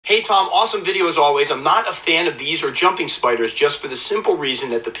Hey Tom, awesome video as always. I'm not a fan of these or jumping spiders just for the simple reason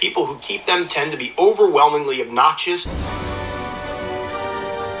that the people who keep them tend to be overwhelmingly obnoxious.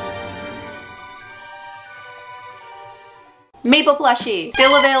 Maple plushie,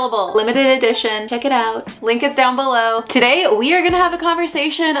 still available, limited edition, check it out. Link is down below. Today we are gonna have a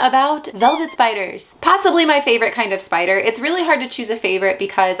conversation about velvet spiders. Possibly my favorite kind of spider. It's really hard to choose a favorite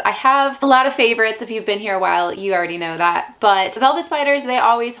because I have a lot of favorites. If you've been here a while, you already know that. But velvet spiders, they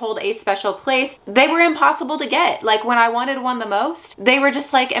always hold a special place. They were impossible to get. Like when I wanted one the most, they were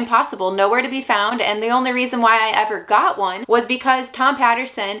just like impossible, nowhere to be found. And the only reason why I ever got one was because Tom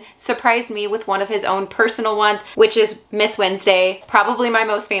Patterson surprised me with one of his own personal ones, which is Miss Wednesday, probably my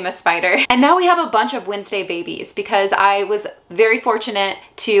most famous spider. And now we have a bunch of Wednesday babies because I was very fortunate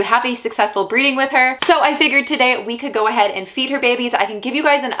to have a successful breeding with her. So I figured today we could go ahead and feed her babies. I can give you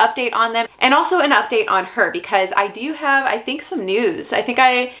guys an update on them and also an update on her because I do have, I think, some news. I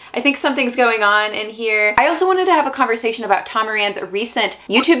think something's going on in here. I also wanted to have a conversation about Tom Moran's recent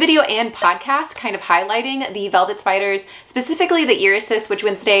YouTube video and podcast kind of highlighting the velvet spiders, specifically the irisis, which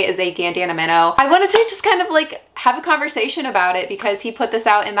Wednesday is a Gandana minnow. I wanted to just kind of like have a conversation about it because he put this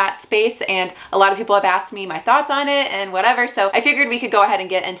out in that space and a lot of people have asked me my thoughts on it and whatever, so I figured we could go ahead and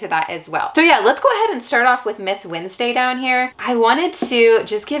get into that as well. So yeah, let's go ahead and start off with Miss Wednesday down here. I wanted to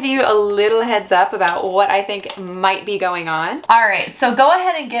just give you a little heads up about what I think might be going on. All right, so go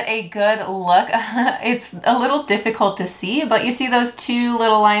ahead and get a good look. It's a little difficult to see, but you see those two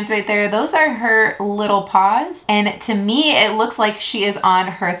little lines right there? Those are her little paws, and to me it looks like she is on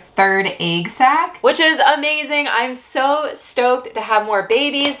her third egg sac, which is amazing. I'm so stoked to have more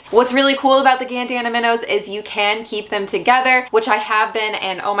babies. What's really cool about the Gandana minnows is you can keep them together, which I have been,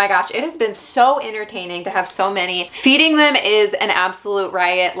 and oh my gosh, it has been so entertaining to have so many. Feeding them is an absolute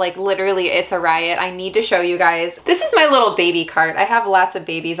riot. Like literally it's a riot. I need to show you guys. This is my little baby cart. I have lots of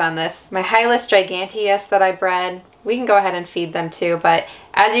babies on this. My Hylas giganteus that I bred. We can go ahead and feed them too, but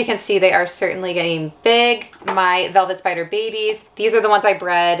as you can see, they are certainly getting big. My velvet spider babies, these are the ones I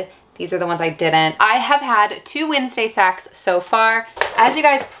bred. These are the ones I didn't. I have had 2 Wednesday sacs so far. As you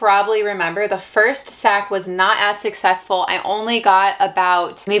guys probably remember, the first sac was not as successful. I only got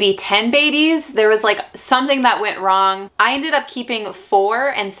about maybe 10 babies. There was like something that went wrong. I ended up keeping 4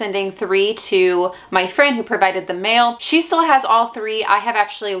 and sending 3 to my friend who provided the male. She still has all 3. I have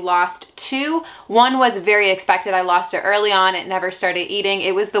actually lost 2. One was very expected. I lost it early on. It never started eating.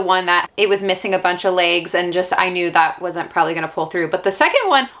 It was the one that it was missing a bunch of legs and just I knew that wasn't probably gonna pull through. But the second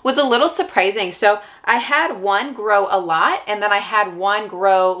one was a little surprising. So I had one grow a lot and then I had one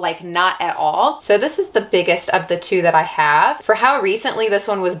grow like not at all. So this is the biggest of the 2 that I have. For how recently this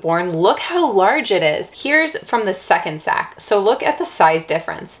one was born, look how large it is. Here's from the second sac. So look at the size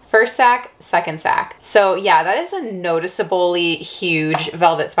difference. First sac, second sac. So yeah, that is a noticeably huge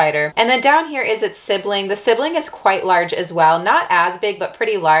velvet spider. And then down here is its sibling. The sibling is quite large as well. Not as big, but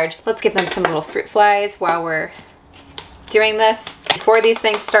pretty large. Let's give them some little fruit flies while we're doing this. Before these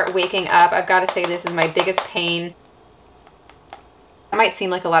things start waking up, I've got to say this is my biggest pain. It might seem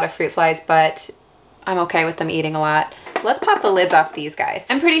like a lot of fruit flies, but I'm okay with them eating a lot. Let's pop the lids off these guys.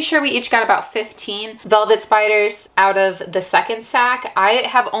 I'm pretty sure we each got about 15 velvet spiders out of the second sac. I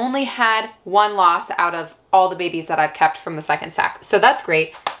have only had 1 loss out of all the babies that I've kept from the second sac, so that's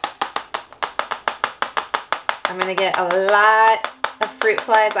great. I'm gonna get a lot of fruit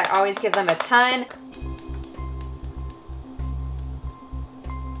flies. I always give them a ton.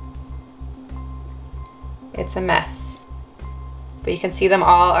 It's a mess, but you can see them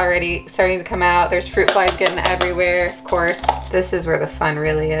all already starting to come out. There's fruit flies getting everywhere, of course. This is where the fun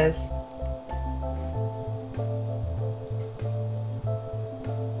really is.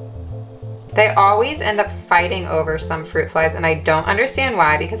 They always end up fighting over some fruit flies, and I don't understand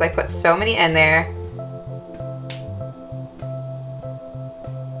why because I put so many in there.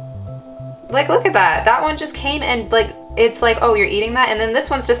 Like, look at that. That one just came and like, it's like, oh, you're eating that? And then this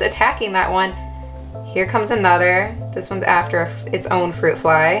one's just attacking that one. Here comes another. This one's after its own fruit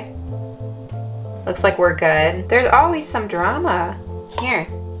fly. Looks like we're good. There's always some drama. Here.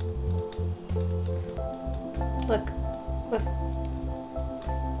 Look. Look.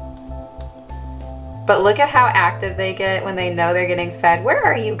 But look at how active they get when they know they're getting fed. Where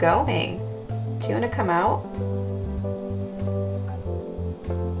are you going? Do you want to come out?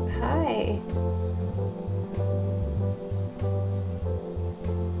 Hi.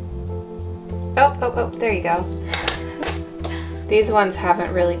 Oh, there you go. These ones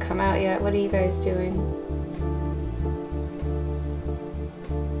haven't really come out yet. What are you guys doing?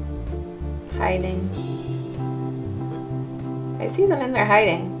 Hiding. I see them in there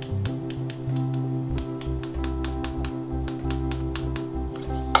hiding.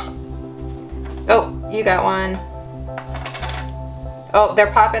 You got one. Oh,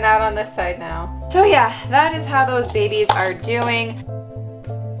 they're popping out on this side now. So yeah, that is how those babies are doing.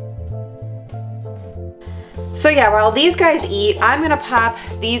 So yeah, while these guys eat, I'm gonna pop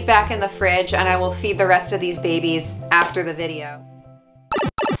these back in the fridge and I will feed the rest of these babies after the video.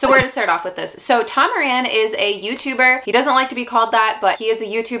 So where to start off with this? So Tom Moran is a YouTuber. He doesn't like to be called that, but he is a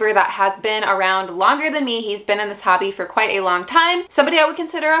YouTuber that has been around longer than me. He's been in this hobby for quite a long time. Somebody I would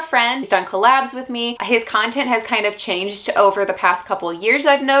consider a friend. He's done collabs with me. His content has kind of changed over the past couple years,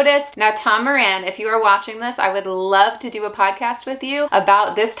 I've noticed. Now, Tom Moran, if you are watching this, I would love to do a podcast with you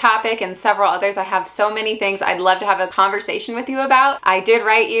about this topic and several others. I have so many things I'd love to have a conversation with you about. I did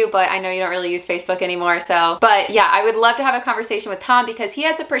write you, but I know you don't really use Facebook anymore, so. But yeah, I would love to have a conversation with Tom because he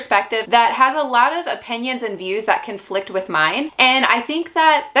has a perspective that has a lot of opinions and views that conflict with mine. And I think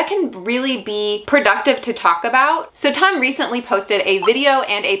that that can really be productive to talk about. So Tom recently posted a video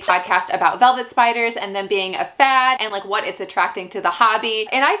and a podcast about velvet spiders and them being a fad and like what it's attracting to the hobby.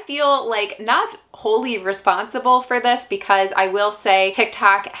 And I feel like not wholly responsible for this because I will say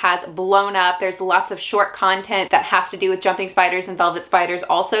TikTok has blown up. There's lots of short content that has to do with jumping spiders and velvet spiders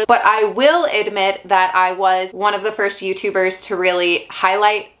also. But I will admit that I was one of the first YouTubers to really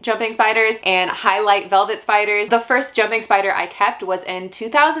highlight jumping spiders and highlight velvet spiders. The first jumping spider I kept was in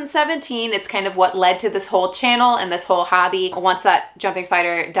 2017. It's kind of what led to this whole channel and this whole hobby. Once that jumping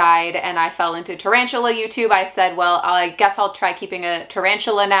spider died and I fell into tarantula YouTube, I said, well, I guess I'll try keeping a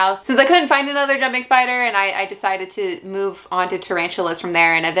tarantula now. Since I couldn't find another jumping spider, and I decided to move on to tarantulas from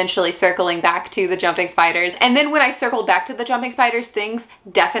there and eventually circling back to the jumping spiders. And then when I circled back to the jumping spiders, things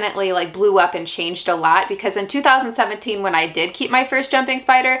definitely like blew up and changed a lot because in 2017 when I did keep my first jumping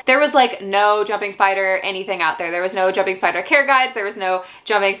spider, there was like no jumping spider anything out there. There was no jumping spider care guides. There was no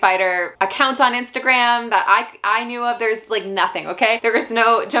jumping spider accounts on Instagram that I knew of. There's like nothing, okay? There was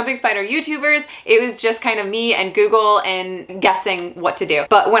no jumping spider YouTubers. It was just kind of me and Google and guessing what to do.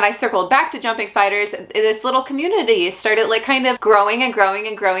 But when I circled back to jumping spiders, this little community started like kind of growing and growing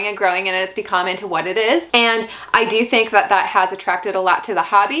and growing and growing, and it's become into what it is. And I do think that that has attracted a lot to the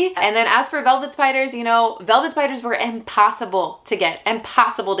hobby. And then as for velvet spiders, you know, velvet spiders were impossible to get,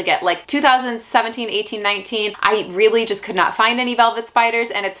 like 2017, 18, 19, I really just could not find any velvet spiders.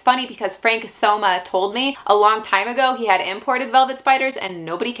 And it's funny because Frank Soma told me a long time ago he had imported velvet spiders and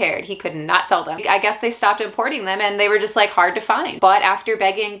nobody cared. He could not sell them. I guess they stopped importing them and they were just like hard to find. But after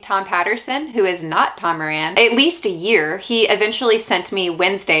begging Tom Patterson, who is not Tom Moran, at least a year, he eventually sent me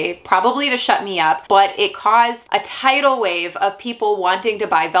Wednesday, probably to shut me up, but it caused a tidal wave of people wanting to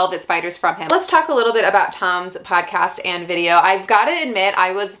buy velvet spiders from him. Let's talk a little bit about Tom's podcast and video. I've got to admit,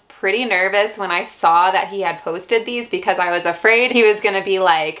 I was pretty nervous when I saw that he had posted these because I was afraid he was gonna be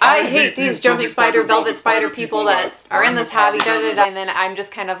like, I hate these jumping spider, velvet spider people that are in this hobby, da da da. And then I'm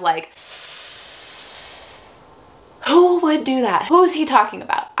just kind of like, who would do that? Who's he talking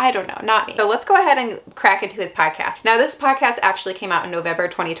about? I don't know, not me. So let's go ahead and crack into his podcast. Now this podcast actually came out in November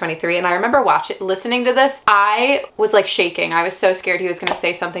 2023 and I remember listening to this, I was like shaking. I was so scared he was gonna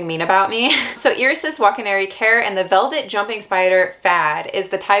say something mean about me. So Irisis Wakaneri Care and the Velvet Jumping Spider Fad is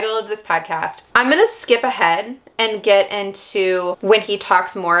the title of this podcast. I'm gonna skip ahead and get into when he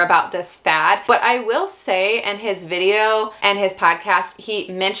talks more about this fad. But I will say in his video and his podcast,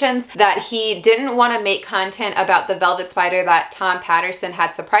 he mentions that he didn't want to make content about the velvet spider that Tom Patterson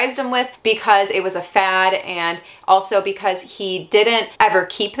had surprised him with because it was a fad and also because he didn't ever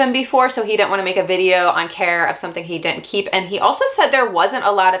keep them before, so he didn't want to make a video on care of something he didn't keep. And he also said there wasn't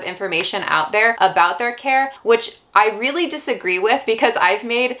a lot of information out there about their care, which I really disagree with because I've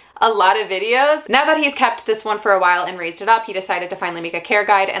made a lot of videos. Now that he's kept this one for a while and raised it up, he decided to finally make a care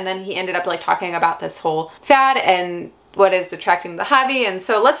guide, and then he ended up like talking about this whole fad and what is attracting the hobby. And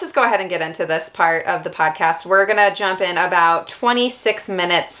so let's just go ahead and get into this part of the podcast. We're gonna jump in about 26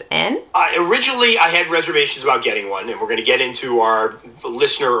 minutes in. Originally, I had reservations about getting one, and we're gonna get into our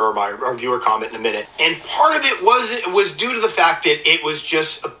listener or our viewer comment in a minute. And part of it was due to the fact that it was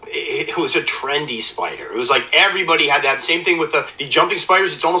just it was a trendy spider. It was like everybody had that. Same thing with the jumping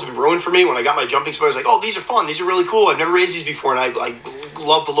spiders. It's almost been ruined for me. When I got my jumping spiders, like, oh, these are fun. These are really cool. I've never raised these before, and I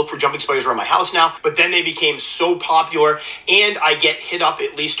love to look for jumping spiders around my house now. But then they became so popular, and I get hit up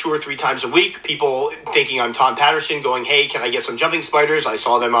at least 2 or 3 times a week. People thinking I'm Tom Patterson going, hey, can I get some jumping spiders? I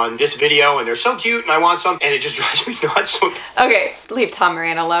saw them on this video, and they're so cute, and I want some. And it just drives me nuts. Okay, leave Tom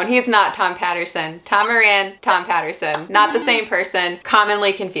Moran alone. He's not Tom Patterson. Tom Moran, Tom Patterson. Not the same person.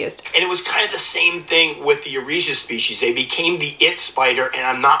 Commonly confused. And it was kind of the same thing with the Eresia species. They became the it spider, and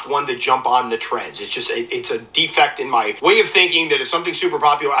I'm not one to jump on the trends. It's just, it's a defect in my way of thinking that if something's super super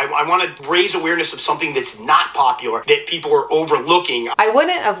popular. I want to raise awareness of something that's not popular, that people are overlooking. I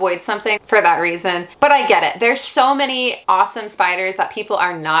wouldn't avoid something for that reason, but I get it. There's so many awesome spiders that people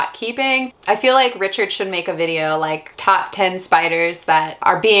are not keeping. I feel like Richard should make a video like top 10 spiders that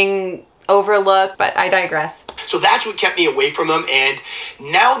are being overlooked, but I digress. So that's what kept me away from them, and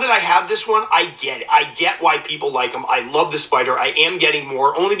now that I have this one, I get it. I get why people like them. I love the spider. I am getting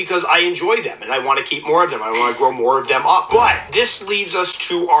more only because I enjoy them and I want to keep more of them. I want to grow more of them up. But this leads us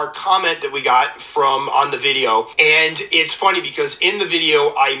to our comment that we got from on the video, and it's funny because in the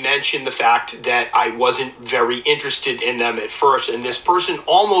video I mentioned the fact that I wasn't very interested in them at first, and this person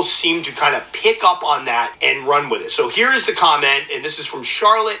almost seemed to kind of pick up on that and run with it. So here's the comment, and this is from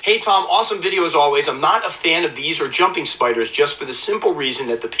Charlotte. Hey Tom, awesome video as always. I'm not a fan of these or jumping spiders just for the simple reason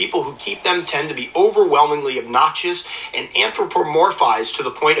that the people who keep them tend to be overwhelmingly obnoxious and anthropomorphized to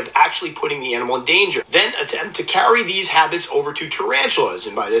the point of actually putting the animal in danger. Then attempt to carry these habits over to tarantulas.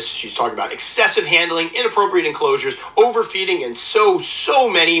 And by this, she's talking about excessive handling, inappropriate enclosures, overfeeding, and so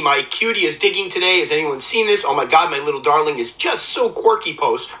many. My cutie is digging today. Has anyone seen this? Oh my God, my little darling is just so quirky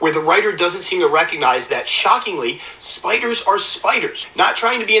post where the writer doesn't seem to recognize that, shockingly, spiders are spiders. Not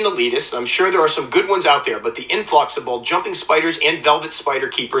trying to be an elitist. I'm sure there are some good ones out there, but the influx of both jumping spiders and velvet spider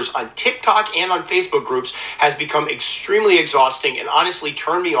keepers on TikTok and on Facebook groups has become extremely exhausting and honestly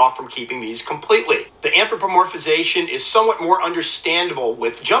turned me off from keeping these completely. The anthropomorphization is somewhat more understandable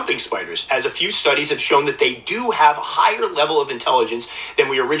with jumping spiders, as a few studies have shown that they do have a higher level of intelligence than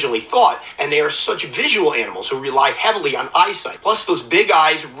we originally thought, and they are such visual animals who rely heavily on eyesight. Plus, those big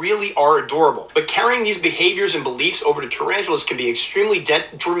eyes really are adorable. But carrying these behaviors and beliefs over to tarantulas can be extremely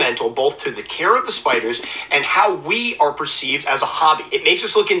detrimental both to the care of the spiders and how we are perceived as a hobby. It makes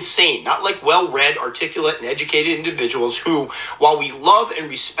us look insane, not like well-read, articulate, and educated individuals who, while we love and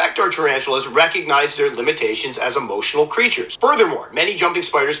respect our tarantulas, recognize their limitations as emotional creatures. Furthermore, many jumping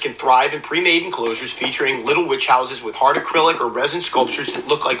spiders can thrive in pre-made enclosures featuring little witch houses with hard acrylic or resin sculptures that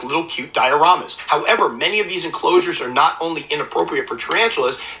look like little cute dioramas. However, many of these enclosures are not only inappropriate for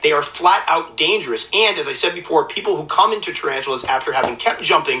tarantulas, they are flat out dangerous. And as I said before, people who come into tarantulas after having kept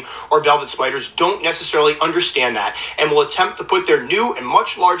jumping or velvet spiders don't necessarily understand that and will attempt to put their new and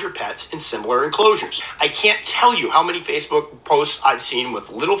much larger pets in similar enclosures. I can't tell you how many Facebook posts I've seen with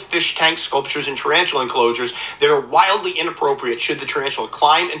little fish tank sculptures in tarantula enclosures that are wildly inappropriate should the tarantula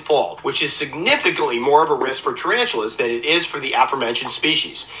climb and fall, which is significantly more of a risk for tarantulas than it is for the aforementioned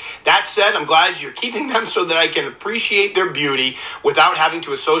species. That said, I'm glad you're keeping them so that I can appreciate their beauty without having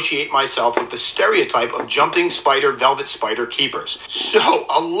to associate myself with the stereotype of jumping spider, velvet spider keepers. So,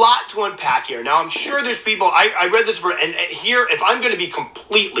 a lot to unpack here. Now, I'm sure there's people, I read this and here, if I'm going to be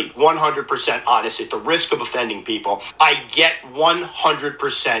completely 100% honest at the risk of offending people, I get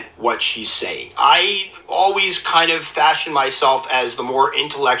 100% what she's saying. I always kind of fashion myself as the more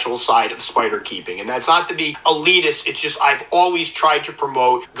intellectual side of spider keeping, and that's not to be elitist, it's just I've always tried to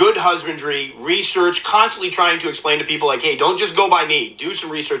promote good husbandry, research, constantly trying to explain to people like, hey, don't just go by me, do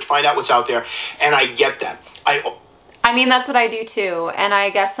some research, find out what's out there, and I get that. I mean, that's what I do too, and I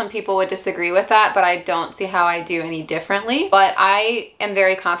guess some people would disagree with that, but I don't see how I do any differently. But I am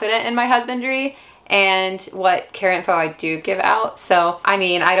very confident in my husbandry and what care info I do give out. So, I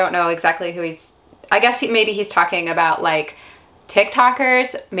mean, I don't know exactly who he's, I guess maybe he's talking about like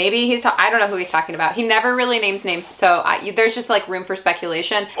TikTokers, maybe I don't know who he's talking about. He never really names names, so there's just like room for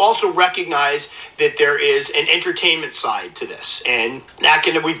speculation. Also recognize that there is an entertainment side to this, and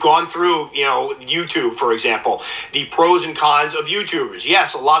we've gone through, you know, YouTube, for example, the pros and cons of YouTubers.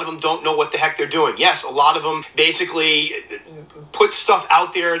 Yes, a lot of them don't know what the heck they're doing. Yes, a lot of them basically put stuff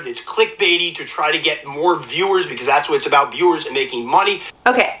out there that's clickbaity to try to get more viewers because that's what it's about, viewers and making money.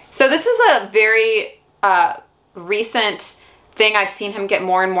 Okay, so this is a very recent thing I've seen him get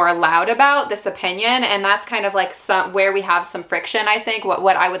more and more loud about, this opinion, and that's kind of like where we have some friction, I think,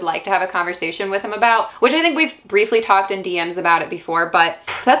 what I would like to have a conversation with him about, which I think we've briefly talked in DMs about it before, but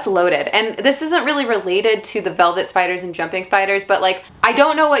that's loaded. And this isn't really related to the velvet spiders and jumping spiders, but like, I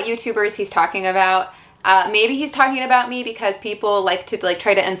don't know what YouTubers he's talking about. Maybe he's talking about me because people like to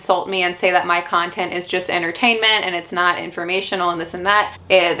try to insult me and say that my content is just entertainment and it's not informational and this and that.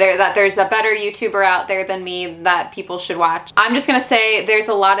 That there's a better YouTuber out there than me that people should watch. I'm just gonna say there's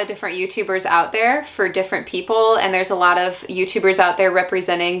a lot of different YouTubers out there for different people, and there's a lot of YouTubers out there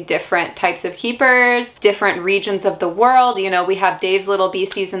representing different types of keepers, different regions of the world. You know, we have Dave's Little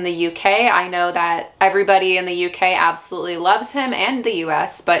Beasties in the UK. I know that everybody in the UK absolutely loves him, and the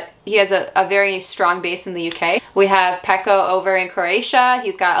US, but he has a very strong base in the UK. We have Peko over in Croatia.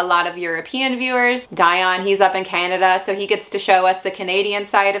 He's got a lot of European viewers. Dion, he's up in Canada, so he gets to show us the Canadian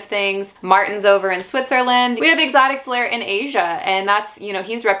side of things. Martin's over in Switzerland. We have Exotic Slayer in Asia, and that's, you know,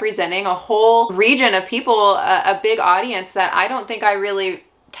 he's representing a whole region of people, a big audience that I don't think I really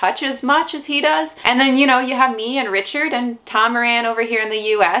touch as much as he does. And then, you know, you have me and Richard and Tom Moran over here in the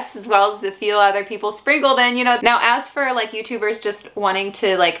US, as well as a few other people sprinkled in, you know. Now, as for like YouTubers just wanting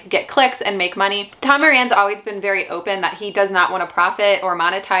to like get clicks and make money, Tom Moran's always been very open that he does not want to profit or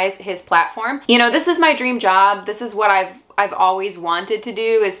monetize his platform. You know, this is my dream job. This is what I've always wanted to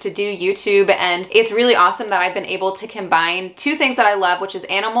do, is to do YouTube, and it's really awesome that I've been able to combine two things that I love, which is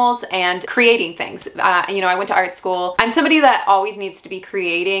animals and creating things. You know, I went to art school. I'm somebody that always needs to be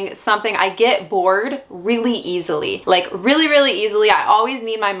creating something. I get bored really easily, like really, really easily. I always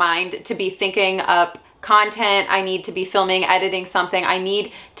need my mind to be thinking up content. I need to be filming, editing something. I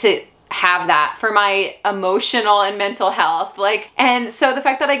need to have that for my emotional and mental health. And so the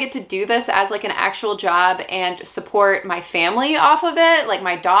fact that I get to do this as like an actual job and support my family off of it, like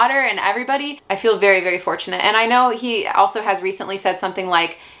my daughter and everybody, I feel very, very fortunate. And I know he also has recently said something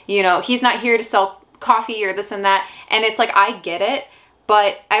like, you know, he's not here to sell coffee or this and that. And it's like, I get it.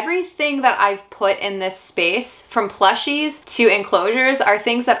 But everything that I've put in this space, from plushies to enclosures, are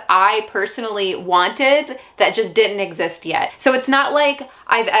things that I personally wanted that just didn't exist yet. So it's not like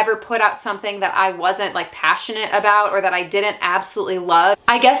I've ever put out something that I wasn't like passionate about or that I didn't absolutely love.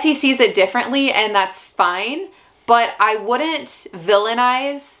 I guess he sees it differently, and that's fine, but I wouldn't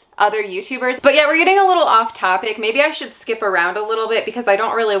villainize other YouTubers. But yeah, we're getting a little off topic. Maybe I should skip around a little bit because I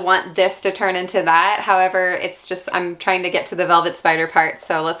don't really want this to turn into that. However, it's just, I'm trying to get to the Velvet Spider part,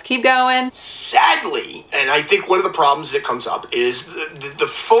 so let's keep going. Sadly, and I think one of the problems that comes up is the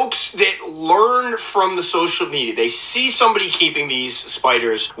folks that learn from the social media. They see somebody keeping these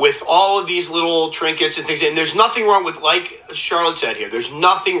spiders with all of these little trinkets and things, and there's nothing wrong with, like Charlotte said here, there's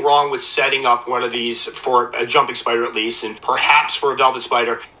nothing wrong with setting up one of these for a jumping spider at least, and perhaps for a velvet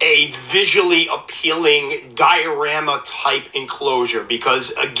spider, a visually appealing diorama type enclosure,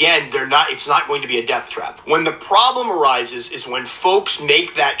 because again, it's not going to be a death trap. When the problem arises is when folks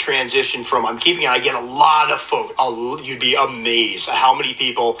make that transition from I'm keeping it. I get a lot of folks, you'd be amazed at how many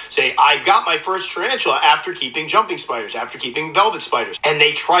people say, I got my first tarantula after keeping jumping spiders, after keeping velvet spiders, and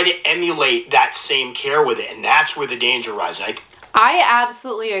they try to emulate that same care with it, and that's where the danger arises. I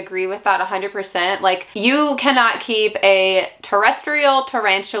absolutely agree with that 100%. Like, you cannot keep a terrestrial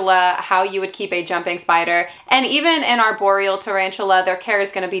tarantula how you would keep a jumping spider. And even in arboreal tarantula, their care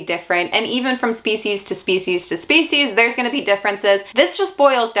is going to be different. And even from species to species to species, there's going to be differences. This just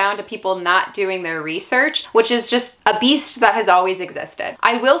boils down to people not doing their research, which is just a beast that has always existed.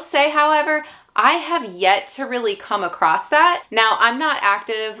 I will say, however, I have yet to really come across that. Now, I'm not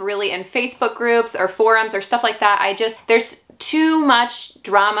active really in Facebook groups or forums or stuff like that. There's too much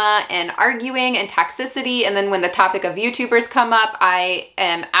drama and arguing and toxicity, and then when the topic of YouTubers come up, I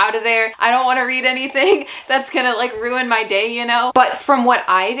am out of there. I don't want to read anything that's gonna like ruin my day, you know? But from what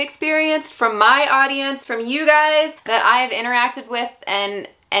I've experienced, from my audience, from you guys that I've interacted with and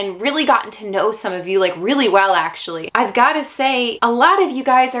really gotten to know some of you like really well, actually, I've got to say a lot of you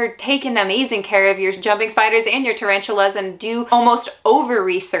guys are taking amazing care of your jumping spiders and your tarantulas and do almost over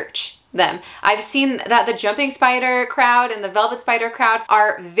research them. I've seen that the jumping spider crowd and the velvet spider crowd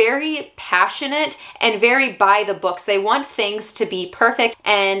are very passionate and very by the books. They want things to be perfect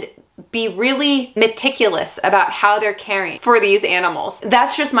and be really meticulous about how they're caring for these animals.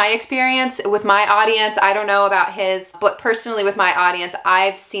 That's just my experience with my audience. I don't know about his, but personally with my audience,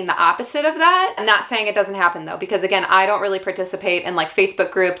 I've seen the opposite of that. I'm not saying it doesn't happen though, because again, I don't really participate in like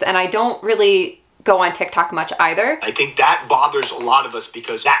Facebook groups, and I don't really go on TikTok much either. I think that bothers a lot of us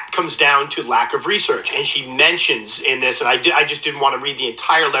because that comes down to lack of research. And she mentions in this, and I just didn't want to read the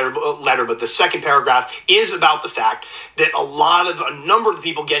entire letter, but the second paragraph is about the fact that a number of the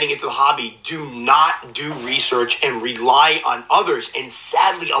people getting into the hobby do not do research and rely on others. And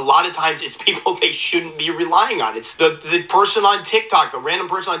sadly, a lot of times it's people they shouldn't be relying on. It's the person on TikTok, the random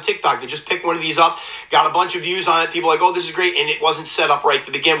person on TikTok that just picked one of these up, got a bunch of views on it, people are like, oh, this is great, and it wasn't set up right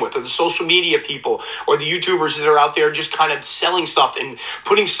to begin with. Or the social media people, or the YouTubers that are out there just kind of selling stuff and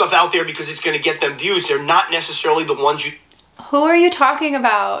putting stuff out there because it's going to get them views. They're not necessarily the ones Who are you talking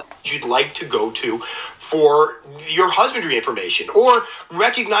about? You'd like to go to for your husbandry information, or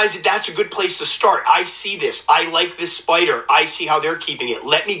recognize that that's a good place to start. I see this. I like this spider. I see how they're keeping it.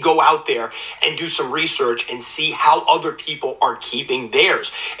 Let me go out there and do some research and see how other people are keeping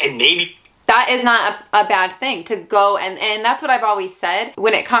theirs. And maybe That is not a bad thing to go, and that's what I've always said.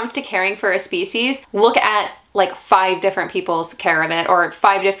 When it comes to caring for a species, look at like 5 different people's care of it, or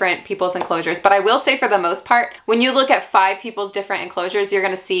 5 different people's enclosures. But I will say, for the most part, when you look at 5 people's different enclosures, you're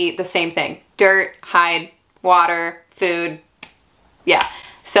gonna see the same thing: dirt, hide, water, food. Yeah.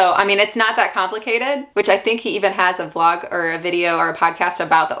 So, I mean, it's not that complicated, which I think he even has a vlog or a video or a podcast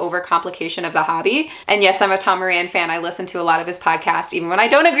about the overcomplication of the hobby. And yes, I'm a Tom Moran fan. I listen to a lot of his podcasts. Even when I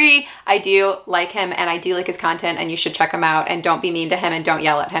don't agree, I do like him and I do like his content, and you should check him out, and don't be mean to him and don't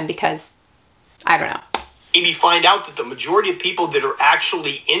yell at him, because I don't know. You find out that the majority of people that are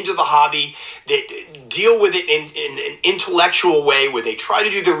actually into the hobby, that deal with it in an intellectual way, where they try to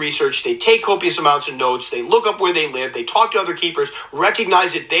do their research, they take copious amounts of notes, they look up where they live, they talk to other keepers,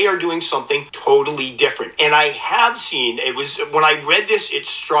 recognize that they are doing something totally different. And I have seen, it was, when I read this, it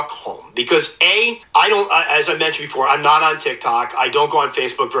struck home. Because I don't, as I mentioned before, I'm not on TikTok. I don't go on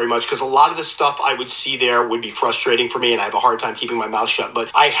Facebook very much, because a lot of the stuff I would see there would be frustrating for me, and I have a hard time keeping my mouth shut.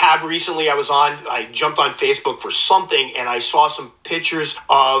 But I have recently, I jumped on Facebook for something, and I saw some pictures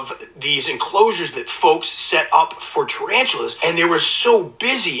of these enclosures that folks set up for tarantulas, and they were so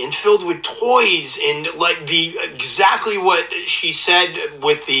busy and filled with toys, and like exactly what she said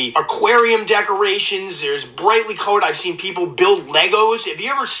with the aquarium decorations. There's brightly colored. I've seen people build Legos. Have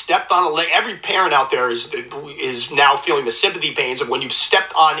you ever stepped on a Lego? Every parent out there is now feeling the sympathy pains of when you've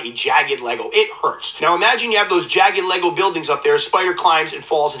stepped on a jagged Lego. It hurts. Now imagine you have those jagged Lego buildings up there. A spider climbs and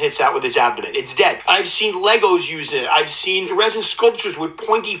falls and hits that with its abdomen. It's dead. I've seen Legos used in it. I've seen resin sculptures with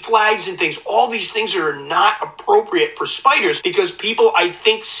pointy flags and things. All these things are not appropriate for spiders, because people, I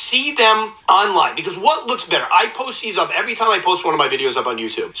think, see them online. Because what looks better? I post these up every time I post one of my videos up on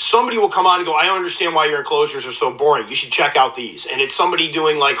YouTube. Somebody will come on and go, I don't understand why your enclosures are so boring. You should check out these. And it's somebody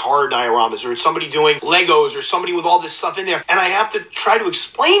doing like hard dioramas, or it's somebody doing Legos, or somebody with all this stuff in there. And I have to try to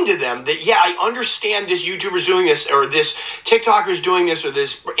explain to them that, yeah, I understand this YouTuber's doing this, or this TikToker's doing this, or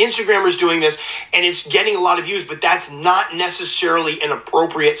this Instagrammer's doing this, and it's getting a lot of views, but that's not necessarily an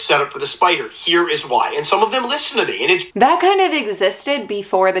appropriate setup for the spider. Here is why. And some of them listen to me, and it's... That kind of existed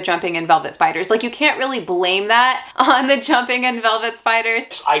before the jumping and velvet spiders. Like, you can't really blame that on the jumping and velvet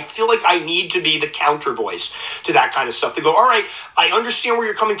spiders. I feel like I need to be the counter voice to that kind of stuff, to go, all right, I understand where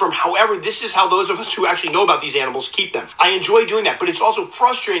you're coming from. However, this is how those of us who actually know about these animals keep them. I enjoy doing that, but it's also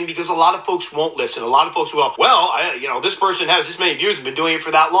frustrating because a lot of folks won't listen. A lot of folks will, well, this person has this many views and been doing it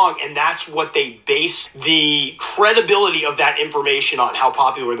for that long, and that's what they base the credibility of that information on, how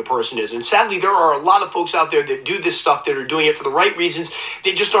popular the person is. And sadly, there are a lot of folks out there that do this stuff, that are doing it for the right reasons.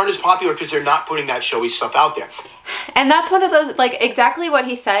 They just aren't as popular because they're not putting that showy stuff out there. And that's one of those, like, exactly what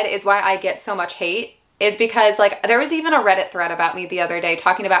he said is why I get so much hate, is because, like, there was even a Reddit thread about me the other day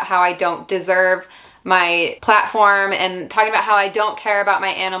talking about how I don't deserve my platform and talking about how I don't care about my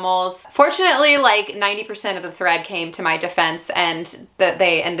animals. Fortunately, like, 90% of the thread came to my defense, and that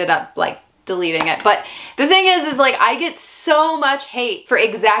they ended up, like, deleting it. But the thing is like, I get so much hate for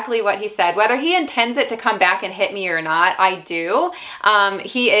exactly what he said. Whether he intends it to come back and hit me or not, I do.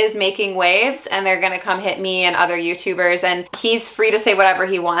 He is making waves, and they're gonna come hit me and other YouTubers, and he's free to say whatever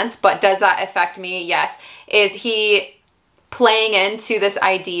he wants, but does that affect me? Yes. Is he playing into this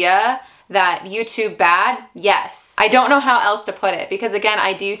idea that YouTube bad? Yes. I don't know how else to put it, because again,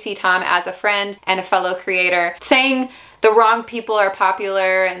 I do see Tom as a friend and a fellow creator. Saying the wrong people are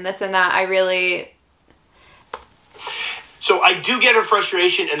popular and this and that, I really... So I do get her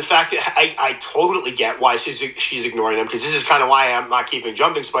frustration, and the fact that I totally get why she's ignoring them, because this is kind of why I'm not keeping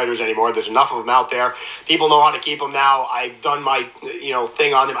jumping spiders anymore. There's enough of them out there. People know how to keep them now. I've done my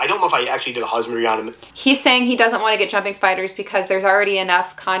thing on them. I don't know if I actually did a husbandry on them. He's saying he doesn't want to get jumping spiders because there's already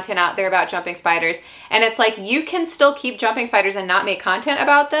enough content out there about jumping spiders. And it's like, you can still keep jumping spiders and not make content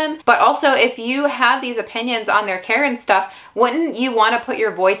about them. But also, if you have these opinions on their care and stuff, wouldn't you want to put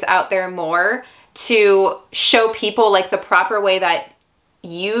your voice out there more to show people like the proper way that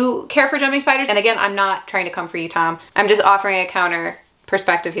you care for jumping spiders? And again, I'm not trying to come for you, Tom. I'm just offering a counter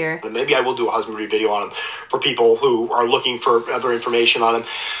perspective here. Maybe I will do a husbandry video on them for people who are looking for other information on them.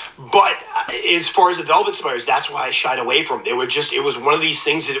 But as far as the velvet spiders, that's why I shied away from them. It was one of these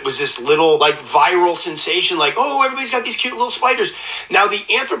things that it was this little like viral sensation, like, oh, everybody's got these cute little spiders. Now the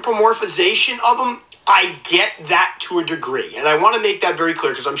anthropomorphization of them, I get that to a degree, and I want to make that very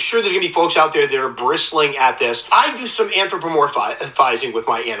clear, because I'm sure there's going to be folks out there that are bristling at this. I do some anthropomorphizing with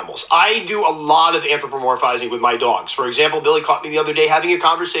my animals. I do a lot of anthropomorphizing with my dogs. For example, Billy caught me the other day having a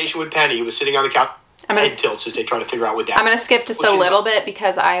conversation with Penny, who was sitting on the couch. Head tilts as they try to figure out what dad. I'm going to skip just a little bit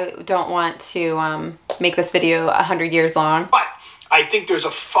because I don't want to make this video 100 years long. But I think there's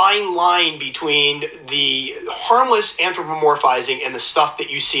a fine line between the harmless anthropomorphizing and the stuff that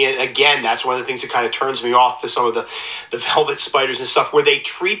you see. And again, that's one of the things that kind of turns me off to some of the velvet spiders and stuff, where they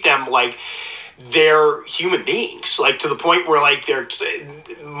treat them like they're human beings, like to the point where like they're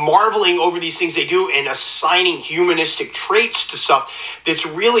marveling over these things they do and assigning humanistic traits to stuff that's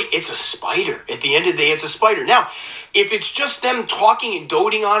really, it's a spider. At the end of the day, it's a spider. Now, if it's just them talking and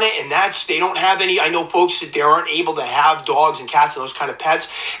doting on it, and they don't have any, I know folks that they aren't able to have dogs and cats and those kind of pets,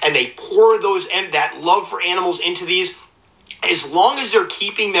 and they pour those and that love for animals into these, as long as they're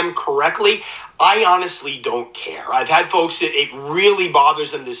keeping them correctly, I honestly don't care. I've had folks that it really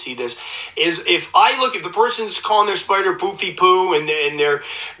bothers them to see this. Is if the person's calling their spider poofy poo and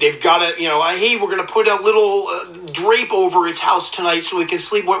they've got a, hey, we're going to put a little drape over its house tonight so it can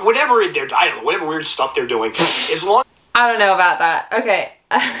sleep, whatever I don't know, whatever weird stuff they're doing. As long I don't know about that. Okay.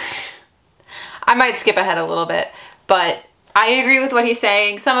 I might skip ahead a little bit, but I agree with what he's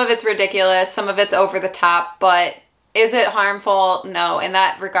saying. Some of it's ridiculous, some of it's over the top, but is it harmful? No, in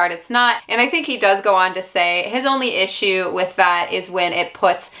that regard it's not. And I think he does go on to say his only issue with that is when it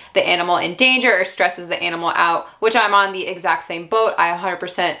puts the animal in danger or stresses the animal out, which I'm on the exact same boat. I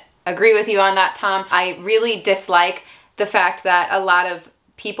 100% agree with you on that, Tom. I really dislike the fact that a lot of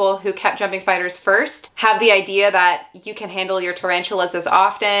people who kept jumping spiders first have the idea that you can handle your tarantulas as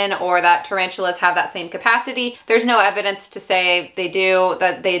often, or that tarantulas have that same capacity. There's no evidence to say they do,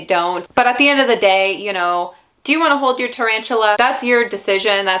 that they don't. But at the end of the day, do you want to hold your tarantula? That's your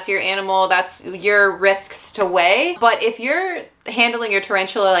decision, that's your animal, that's your risks to weigh. But if you're handling your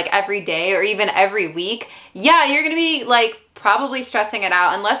tarantula like every day or even every week, yeah, you're gonna be like probably stressing it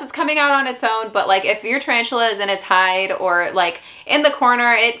out, unless it's coming out on its own. But like if your tarantula is in its hide or like in the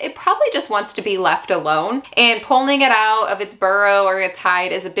corner, it probably just wants to be left alone. And pulling it out of its burrow or its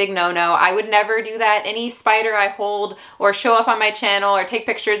hide is a big no-no. I would never do that. Any spider I hold or show off on my channel or take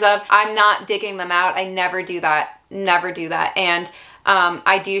pictures of, I'm not digging them out. I never do that. Never do that. And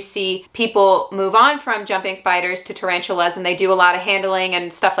I do see people move on from jumping spiders to tarantulas, and they do a lot of handling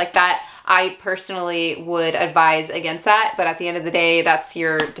and stuff like that. I personally would advise against that, but at the end of the day, that's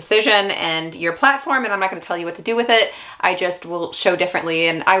your decision and your platform, and I'm not going to tell you what to do with it. I just will show differently,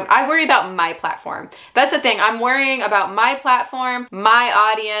 and I worry about my platform. That's the thing. I'm worrying about my platform, my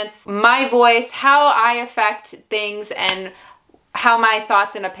audience, my voice, how I affect things, and how my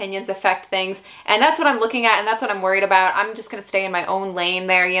thoughts and opinions affect things. And that's what I'm looking at, and that's what I'm worried about. I'm just gonna stay in my own lane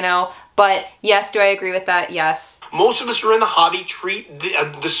there, But yes, do I agree with that? Yes. Most of us who are in the hobby treat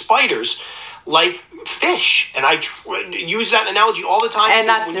the spiders like fish. And I use that analogy all the time. And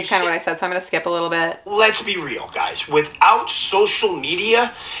that's just kind of what I said, so I'm gonna skip a little bit. Let's be real, guys. Without social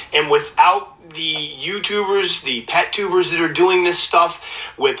media and without the YouTubers, the pet tubers that are doing this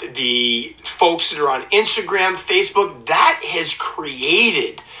stuff, with the folks that are on Instagram, Facebook, that has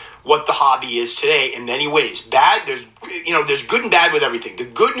created what the hobby is today in many ways. There's good and bad with everything. The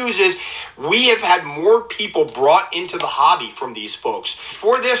good news is we have had more people brought into the hobby from these folks.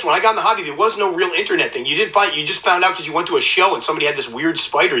 Before this, when I got in the hobby, there was no real internet thing. You just found out because you went to a show and somebody had this weird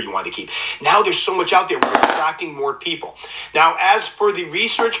spider you wanted to keep. Now there's so much out there, we're attracting more people. Now, as for the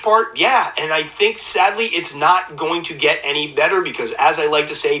research part, yeah, and I think sadly it's not going to get any better because, as I like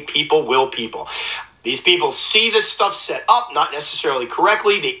to say, people will people. These people see this stuff set up, not necessarily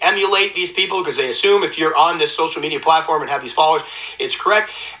correctly. They emulate these people because they assume if you're on this social media platform and have these followers, it's correct.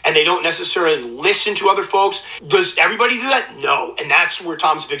 And they don't necessarily listen to other folks. Does everybody do that? No. And that's where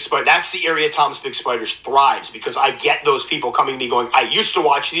Tom's Big Spider, that's the area Tom's Big Spiders thrives, because I get those people coming to me going, I used to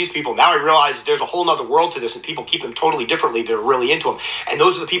watch these people. Now I realize there's a whole nother world to this and people keep them totally differently. They're really into them. And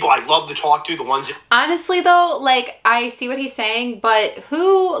those are the people I love to talk to, the ones that... Honestly though, I see what he's saying, but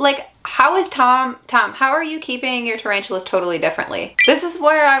how is Tom, how are you keeping your tarantulas totally differently? This is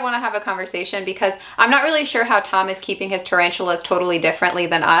where I want to have a conversation, because I'm not really sure how Tom is keeping his tarantulas totally differently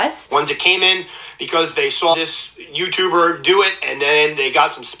than us. Ones that came in because they saw this YouTuber do it and then they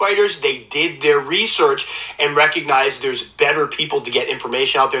got some spiders, they did their research and recognized there's better people to get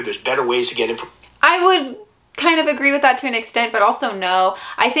information out there, there's better ways to get information. I would kind of agree with that to an extent, but also no.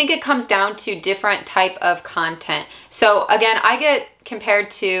 I think it comes down to different type of content. So again, I get compared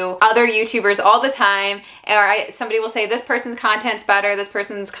to other YouTubers all the time, or somebody will say this person's content's better, this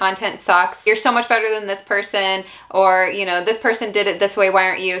person's content sucks, you're so much better than this person, or this person did it this way, why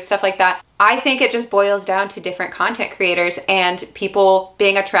aren't you, stuff like that. I think it just boils down to different content creators and people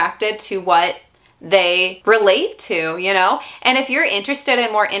being attracted to what they relate to, you know? And if you're interested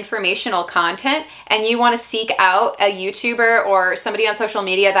in more informational content and you want to seek out a YouTuber or somebody on social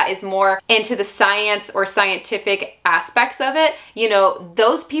media that is more into the science or scientific aspects of it, you know,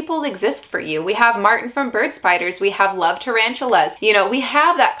 those people exist for you. We have Martin from Bird Spiders, we have Love Tarantulas, you know, we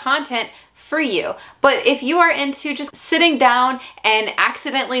have that content for you. But if you are into just sitting down and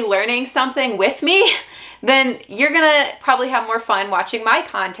accidentally learning something with me, then you're gonna probably have more fun watching my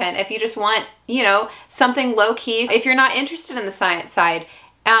content if you just want, you know, something low-key. If you're not interested in the science side,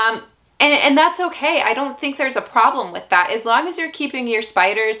 and that's okay. I don't think there's a problem with that. As long as you're keeping your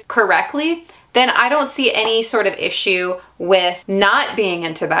spiders correctly, then I don't see any sort of issue with not being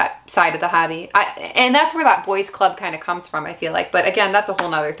into that side of the hobby. And that's where that boys club kind of comes from, I feel like. But again, that's a whole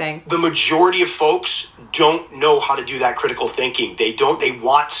nother thing. The majority of folks don't know how to do that critical thinking. They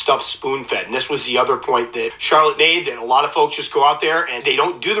want stuff spoon-fed. And this was the other point that Charlotte made, that a lot of folks just go out there and they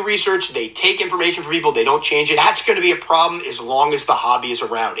don't do the research. They take information from people. They don't change it. That's going to be a problem as long as the hobby is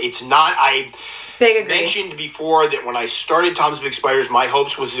around. It's not, Big agree. Mentioned before that when I started Tom's Big Spiders, my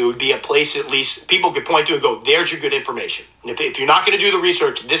hopes was it would be a place at least people could point to and go, there's your good information. And if you're not going to do the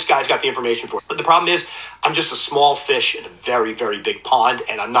research, this guy's got the information for it. But the problem is, I'm just a small fish in a very, very big pond,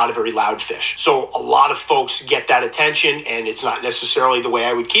 and I'm not a very loud fish. So a lot of folks get that attention, and it's not necessarily the way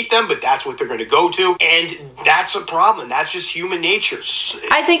I would keep them, but that's what they're going to go to. And that's a problem. That's just human nature.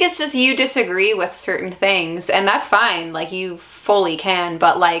 I think it's just you disagree with certain things, and that's fine. Like, you fully can,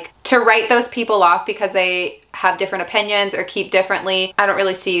 but like, to write those people off because they have different opinions or keep differently, I don't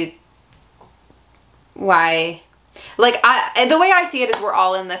really see why. Like, the way I see it is we're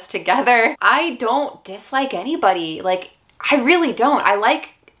all in this together. I don't dislike anybody. Like, I really don't. I like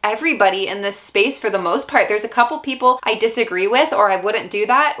everybody in this space for the most part. There's a couple people I disagree with, or I wouldn't do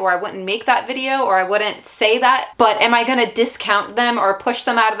that, or I wouldn't make that video, or I wouldn't say that. But am I gonna discount them or push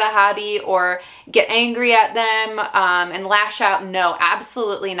them out of the hobby or get angry at them and lash out? No,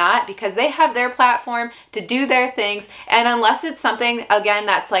 absolutely not, because they have their platform to do their things. And unless it's something, again,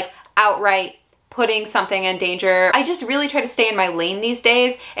 that's like outright putting something in danger, I just really try to stay in my lane these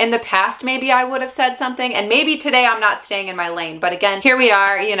days. In the past, maybe I would have said something, and maybe today I'm not staying in my lane. But again, here we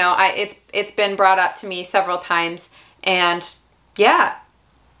are, you know, it's been brought up to me several times, and yeah,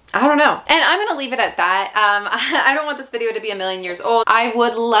 I don't know. And I'm gonna leave it at that. I don't want this video to be a million years old. I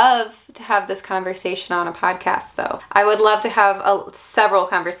would love to have this conversation on a podcast though. I would love to have several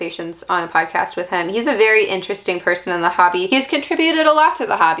conversations on a podcast with him. He's a very interesting person in the hobby. He's contributed a lot to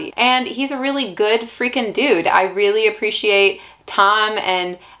the hobby, and he's a really good freaking dude. I really appreciate Tom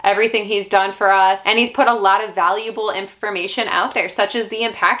and everything he's done for us, and he's put a lot of valuable information out there, such as the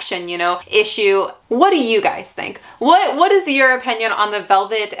impaction, you know, issue. What do you guys think? What is your opinion on the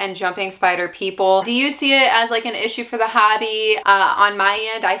velvet and jumping spider people? Do you see it as like an issue for the hobby? On my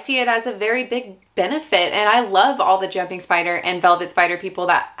end, I see it as a very big benefit, and I love all the jumping spider and velvet spider people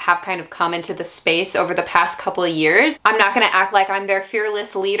that have kind of come into the space over the past couple of years. I'm not gonna act like I'm their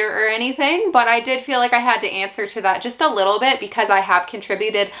fearless leader or anything, but I did feel like I had to answer to that just a little bit, because I have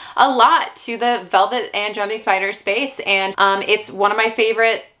contributed a lot to the velvet and jumping spider space, and it's one of my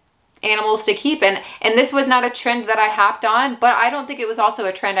favorite animals to keep. And this was not a trend that I hopped on, but I don't think it was also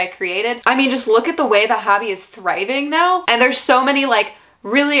a trend I created. I mean, just look at the way the hobby is thriving now, and there's so many like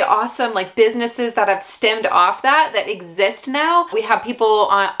really awesome like businesses that have stemmed off that exist now. We have people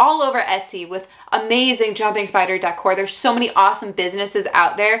on all over Etsy with amazing jumping spider decor. There's so many awesome businesses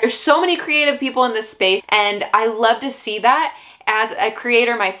out there. There's so many creative people in this space, and I love to see that. As a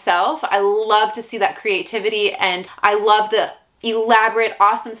creator myself, I love to see that creativity, and I love the elaborate,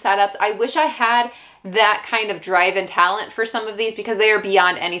 awesome setups. I wish I had that kind of drive and talent for some of these, because they are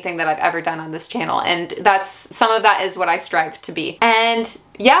beyond anything that I've ever done on this channel, and some of that is what I strive to be. And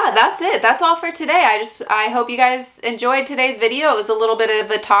yeah, that's it. That's all for today. I hope you guys enjoyed today's video. It was a little bit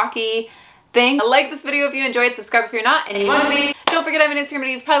of a talky thing. Like this video if you enjoyed, subscribe if you're not, and you want to be. Don't forget I have an Instagram to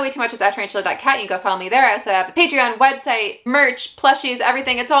use probably way too much. It's at Tarantula.kat. You can go follow me there. I also have a Patreon, website, merch, plushies,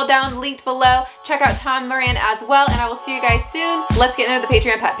 everything. It's all down, linked below. Check out Tom Moran as well, and I will see you guys soon. Let's get into the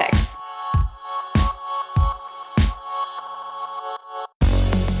Patreon pet picks.